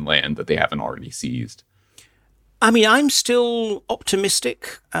Ukrainian land that they haven't already seized. I'm still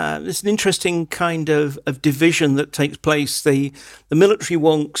optimistic. There's an interesting kind of division that takes place. The military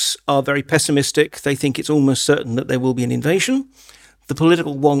wonks are very pessimistic. They think it's almost certain that there will be an invasion. The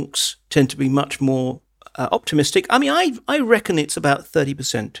political wonks tend to be much more optimistic. I reckon it's about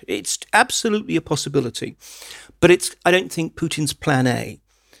 30%. It's absolutely a possibility. But I don't think Putin's plan A.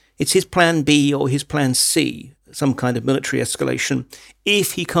 It's his plan B or his plan C, some kind of military escalation,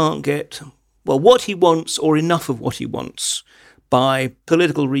 if he can't get what he wants or enough of what he wants by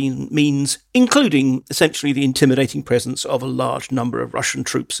political means, including essentially the intimidating presence of a large number of Russian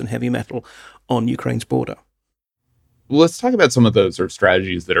troops and heavy metal on Ukraine's border. Well, let's talk about some of those sort of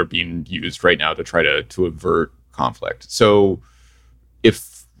strategies that are being used right now to try to avert conflict. So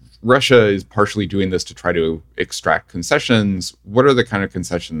if Russia is partially doing this to try to extract concessions, what are the kind of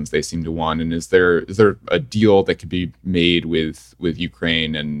concessions they seem to want? And is there a deal that could be made with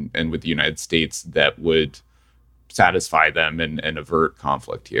Ukraine and with the United States that would satisfy them and avert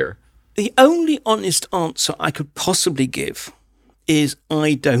conflict here? The only honest answer I could possibly give is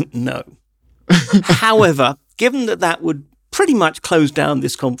I don't know. However, given that would pretty much close down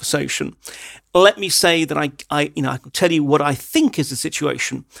this conversation, let me say that I can tell you what I think is the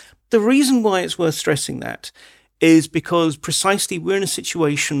situation. The reason why it's worth stressing that is because precisely we're in a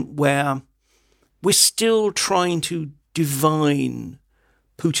situation where we're still trying to divine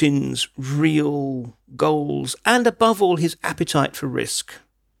Putin's real goals and, above all, his appetite for risk.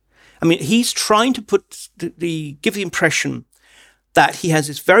 I mean, he's trying to give the impression that he has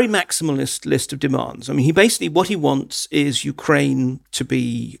this very maximalist list of demands. I mean, what he wants is Ukraine to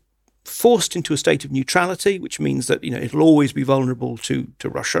be forced into a state of neutrality, which means that, it'll always be vulnerable to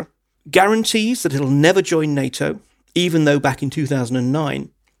Russia. Guarantees that it'll never join NATO, even though back in 2009,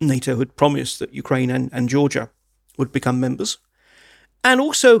 NATO had promised that Ukraine and Georgia would become members. And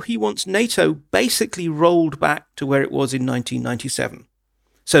also he wants NATO basically rolled back to where it was in 1997.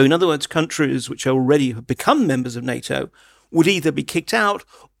 So in other words, countries which already have become members of NATO would either be kicked out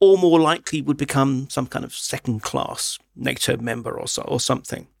or more likely would become some kind of second-class NATO member or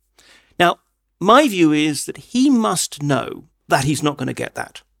something. Now, my view is that he must know that he's not going to get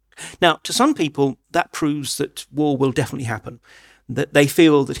that. Now, to some people, that proves that war will definitely happen, that they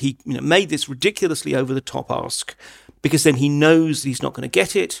feel that he made this ridiculously over-the-top ask because then he knows that he's not going to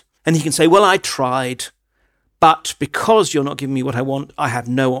get it, and he can say, well, I tried, but because you're not giving me what I want, I have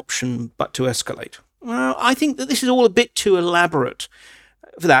no option but to escalate. Well, I think that this is all a bit too elaborate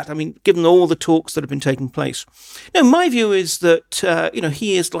for that. I mean, given all the talks that have been taking place. No, my view is that,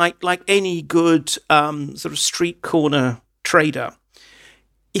 he is like any good sort of street corner trader.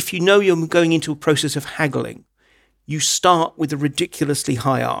 If you know you're going into a process of haggling, you start with a ridiculously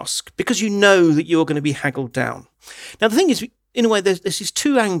high ask because you know that you're going to be haggled down. Now, the thing is, in a way, there's these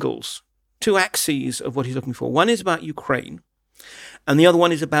two axes of what he's looking for. One is about Ukraine, and the other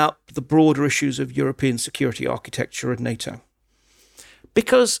one is about the broader issues of European security architecture and NATO.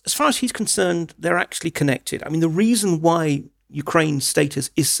 Because as far as he's concerned, they're actually connected. I mean, the reason why Ukraine's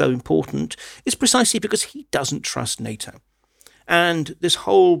status is so important is precisely because he doesn't trust NATO. And this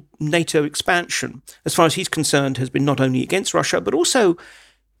whole NATO expansion, as far as he's concerned, has been not only against Russia, but also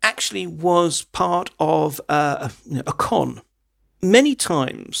actually was part of a con. Many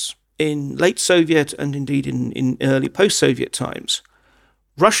times in late Soviet and indeed in early post-Soviet times,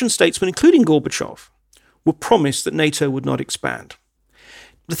 Russian statesmen, including Gorbachev, were promised that NATO would not expand.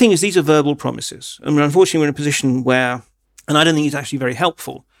 The thing is, these are verbal promises. And unfortunately, we're in a position where, and I don't think it's actually very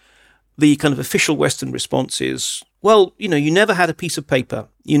helpful, the kind of official Western response is, well, you never had a piece of paper.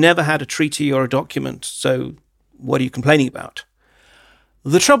 You never had a treaty or a document. So what are you complaining about?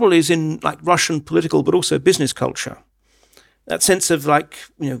 The trouble is in Russian political, but also business culture, that sense of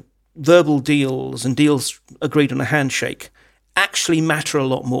verbal deals and deals agreed on a handshake actually matter a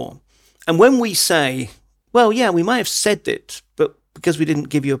lot more. And when we say, well, yeah, we might have said it, but because we didn't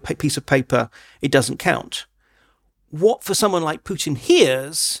give you a piece of paper, it doesn't count. What for someone like Putin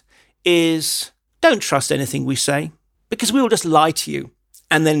hears is, don't trust anything we say because we will just lie to you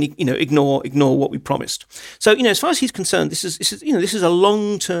and then ignore what we promised. So as far as he's concerned, this is a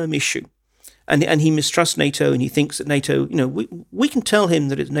long-term issue, and he mistrusts NATO and he thinks that NATO we can tell him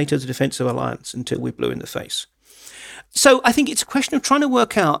that NATO's a defensive alliance until we're blue in the face. So I think it's a question of trying to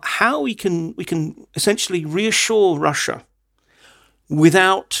work out how we can essentially reassure Russia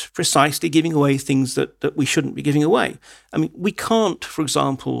without precisely giving away things that we shouldn't be giving away. I mean, we can't, for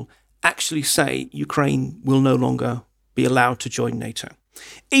example, actually say Ukraine will no longer be allowed to join NATO.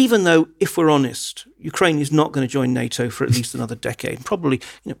 Even though, if we're honest, Ukraine is not going to join NATO for at least another decade. Probably,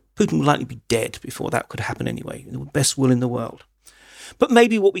 Putin will likely be dead before that could happen anyway, in the best will in the world. But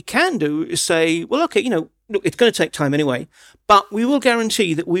maybe what we can do is say, well, okay, look, it's going to take time anyway, but we will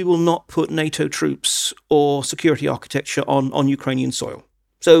guarantee that we will not put NATO troops or security architecture on Ukrainian soil.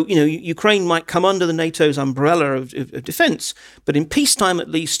 So, Ukraine might come under the NATO's umbrella of defense, but in peacetime, at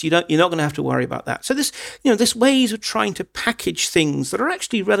least, you're not going to have to worry about that. So there's ways of trying to package things that are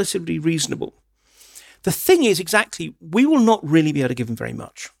actually relatively reasonable. The thing is exactly, we will not really be able to give them very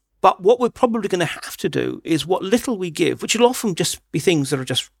much. But what we're probably going to have to do is what little we give, which will often just be things that are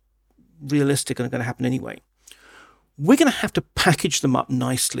just realistic and are going to happen anyway. we're going to have to package them up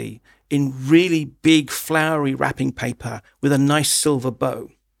nicely in really big, flowery wrapping paper with a nice silver bow.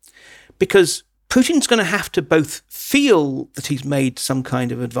 Because Putin's going to have to both feel that he's made some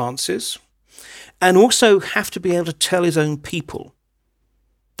kind of advances and also have to be able to tell his own people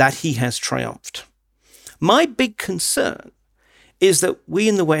that he has triumphed. My big concern is that we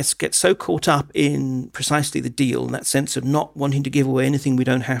in the West get so caught up in precisely the deal, in that sense of not wanting to give away anything we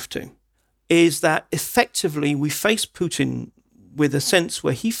don't have to, is that effectively we face Putin with a sense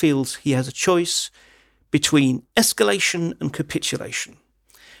where he feels he has a choice between escalation and capitulation.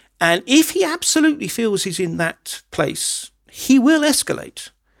 And if he absolutely feels he's in that place, he will escalate.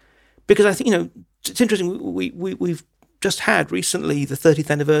 Because I think, it's interesting, we've just had recently the 30th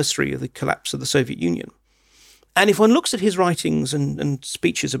anniversary of the collapse of the Soviet Union. And if one looks at his writings and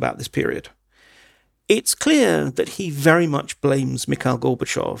speeches about this period, it's clear that he very much blames Mikhail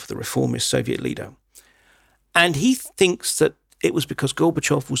Gorbachev, the reformist Soviet leader. And he thinks that it was because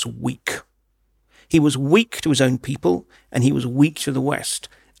Gorbachev was weak. He was weak to his own people, and he was weak to the West.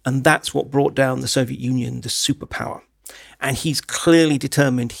 And that's what brought down the Soviet Union, the superpower. And he's clearly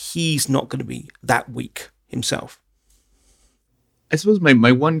determined he's not going to be that weak himself. I suppose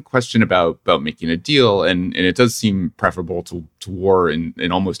my one question about making a deal, and it does seem preferable to war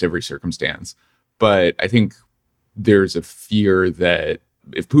in almost every circumstance, but I think there's a fear that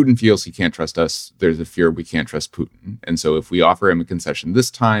if Putin feels he can't trust us, there's a fear we can't trust Putin. And so if we offer him a concession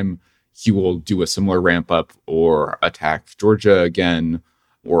this time, he will do a similar ramp up or attack Georgia again,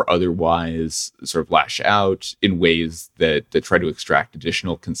 or otherwise sort of lash out in ways that try to extract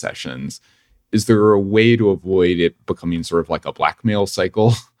additional concessions. Is there a way to avoid it becoming sort of like a blackmail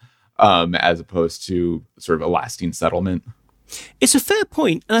cycle as opposed to sort of a lasting settlement? It's a fair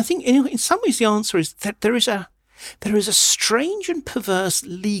point. And I think in some ways the answer is that there is a strange and perverse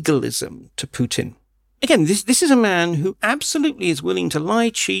legalism to Putin. Again, this is a man who absolutely is willing to lie,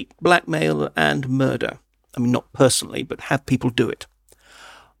 cheat, blackmail, and murder. I mean, not personally, but have people do it.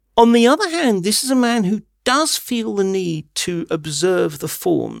 On the other hand, this is a man who does feel the need to observe the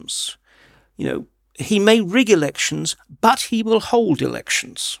forms. He may rig elections, but he will hold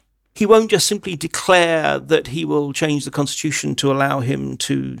elections. He won't just simply declare that he will change the constitution to allow him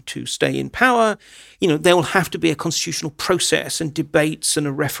to stay in power. There will have to be a constitutional process and debates and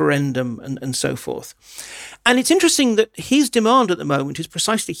a referendum and so forth. And it's interesting that his demand at the moment is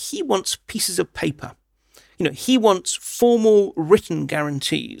precisely he wants pieces of paper. He wants formal written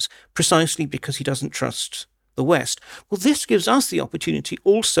guarantees precisely because he doesn't trust the West. Well, this gives us the opportunity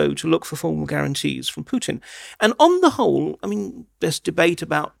also to look for formal guarantees from Putin. And on the whole, I mean, there's debate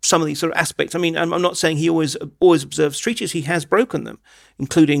about some of these sort of aspects. I mean, I'm not saying he always observes treaties. He has broken them,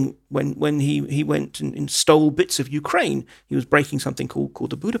 including when he went and stole bits of Ukraine. He was breaking something called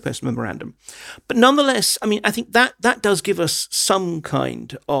the Budapest Memorandum. But nonetheless, I mean, I think that does give us some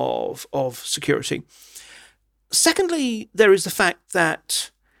kind of security. Secondly, there is the fact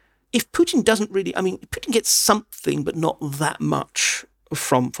that if Putin doesn't really, I mean, Putin gets something, but not that much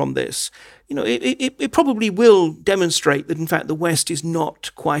from this, it probably will demonstrate that, in fact, the West is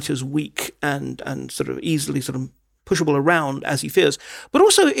not quite as weak and sort of easily sort of pushable around as he fears. But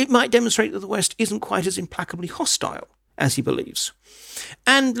also it might demonstrate that the West isn't quite as implacably hostile as he believes.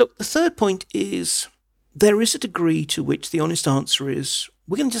 And look, the third point is there is a degree to which the honest answer is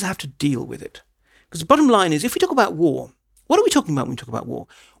we're going to just have to deal with it. Because the bottom line is, if we talk about war, what are we talking about when we talk about war?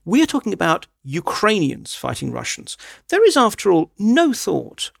 We are talking about Ukrainians fighting Russians. There is, after all, no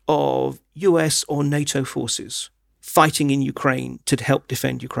thought of US or NATO forces fighting in Ukraine to help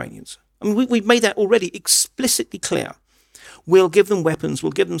defend Ukrainians. I mean, we've made that already explicitly clear. We'll give them weapons,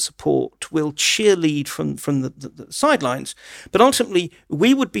 we'll give them support, we'll cheerlead from the sidelines, but ultimately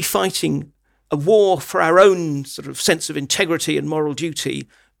we would be fighting a war for our own sort of sense of integrity and moral duty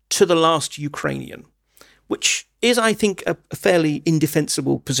to the last Ukrainian, which is, I think, a fairly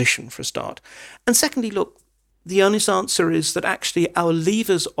indefensible position for a start. And secondly, look, the honest answer is that actually our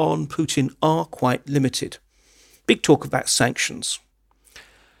levers on Putin are quite limited. Big talk about sanctions.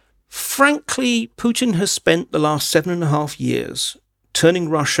 Frankly, Putin has spent the last 7.5 years turning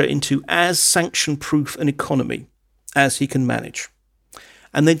Russia into as sanction-proof an economy as he can manage.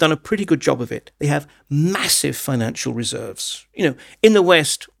 And they've done a pretty good job of it. They have massive financial reserves. In the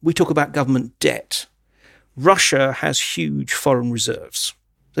West, we talk about government debt. Russia has huge foreign reserves.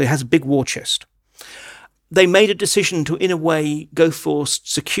 So it has a big war chest. They made a decision to, in a way, go for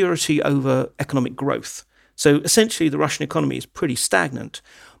security over economic growth. So essentially, the Russian economy is pretty stagnant.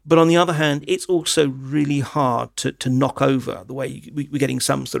 But on the other hand, it's also really hard to knock over the way we're getting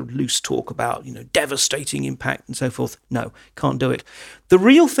some sort of loose talk about, devastating impact and so forth. No, can't do it. The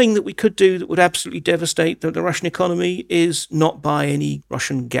real thing that we could do that would absolutely devastate the Russian economy is not buy any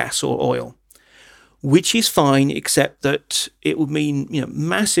Russian gas or oil, which is fine, except that it would mean,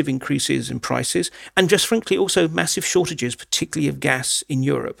 massive increases in prices and just frankly also massive shortages, particularly of gas in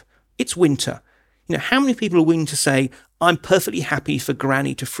Europe. It's winter. How many people are willing to say, I'm perfectly happy for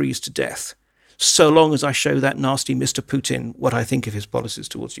Granny to freeze to death, so long as I show that nasty Mr. Putin what I think of his policies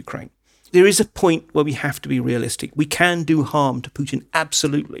towards Ukraine? There is a point where we have to be realistic. We can do harm to Putin,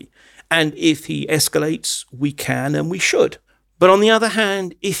 absolutely. And if he escalates, we can and we should. But on the other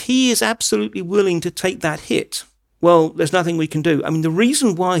hand, if he is absolutely willing to take that hit, well, there's nothing we can do. I mean, the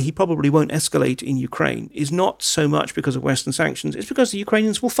reason why he probably won't escalate in Ukraine is not so much because of Western sanctions, it's because the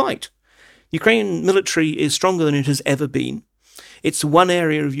Ukrainians will fight. Ukrainian military is stronger than it has ever been. It's one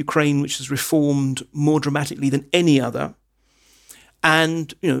area of Ukraine which has reformed more dramatically than any other.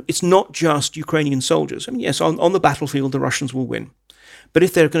 And, it's not just Ukrainian soldiers. I mean, yes, on the battlefield, the Russians will win. But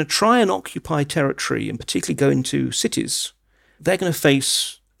if they're going to try and occupy territory, and particularly go into cities, they're going to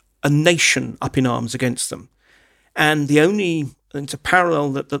face a nation up in arms against them. And it's a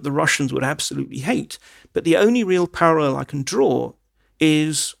parallel that the Russians would absolutely hate. But the only real parallel I can draw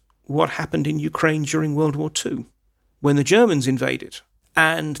is what happened in Ukraine during World War II, when the Germans invaded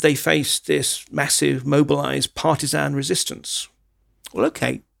and they faced this massive mobilized partisan resistance. Well,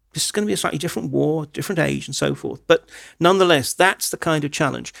 okay, this is going to be a slightly different war, different age and so forth. But nonetheless, that's the kind of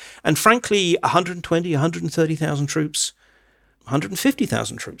challenge. And frankly, 120, 130,000 troops,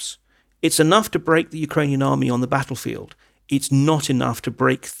 150,000 troops, it's enough to break the Ukrainian army on the battlefield. It's not enough to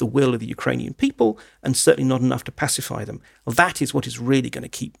break the will of the Ukrainian people, and certainly not enough to pacify them. Well, that is what is really going to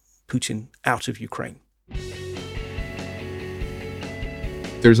keep Putin out of Ukraine.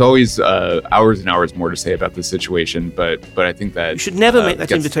 There's always hours and hours more to say about this situation, but I think that you should never make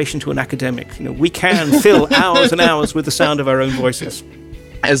that invitation to an academic. We can fill hours and hours with the sound of our own voices.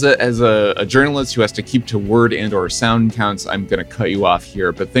 As a journalist who has to keep to word and or sound counts, I'm going to cut you off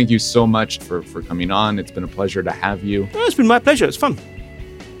here. But thank you so much for coming on. It's been a pleasure to have you. Oh, it's been my pleasure. It's fun.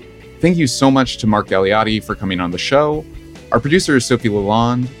 Thank you so much to Mark Galeotti for coming on the show. Our producer is Sophie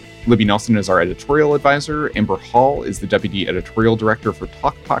Lalonde. Libby Nelson is our editorial advisor. Amber Hall is the deputy editorial director for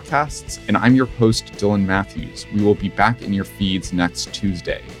Talk Podcasts. And I'm your host, Dylan Matthews. We will be back in your feeds next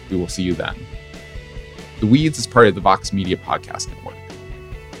Tuesday. We will see you then. The Weeds is part of the Vox Media Podcast Network.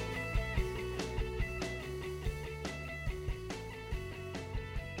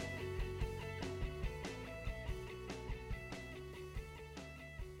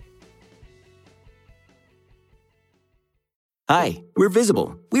 Hi, we're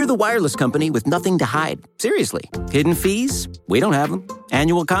Visible. We're the wireless company with nothing to hide. Seriously. Hidden fees? We don't have them.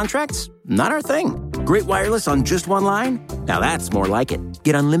 Annual contracts? Not our thing. Great wireless on just one line? Now that's more like it.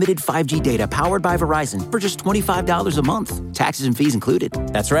 Get unlimited 5G data powered by Verizon for just $25 a month. Taxes and fees included.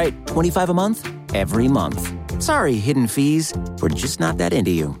 That's right, $25 a month, every month. Sorry, hidden fees. We're just not that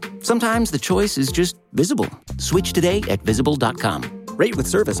into you. Sometimes the choice is just Visible. Switch today at Visible.com. Rate with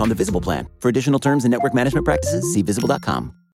service on the Visible plan. For additional terms and network management practices, see Visible.com.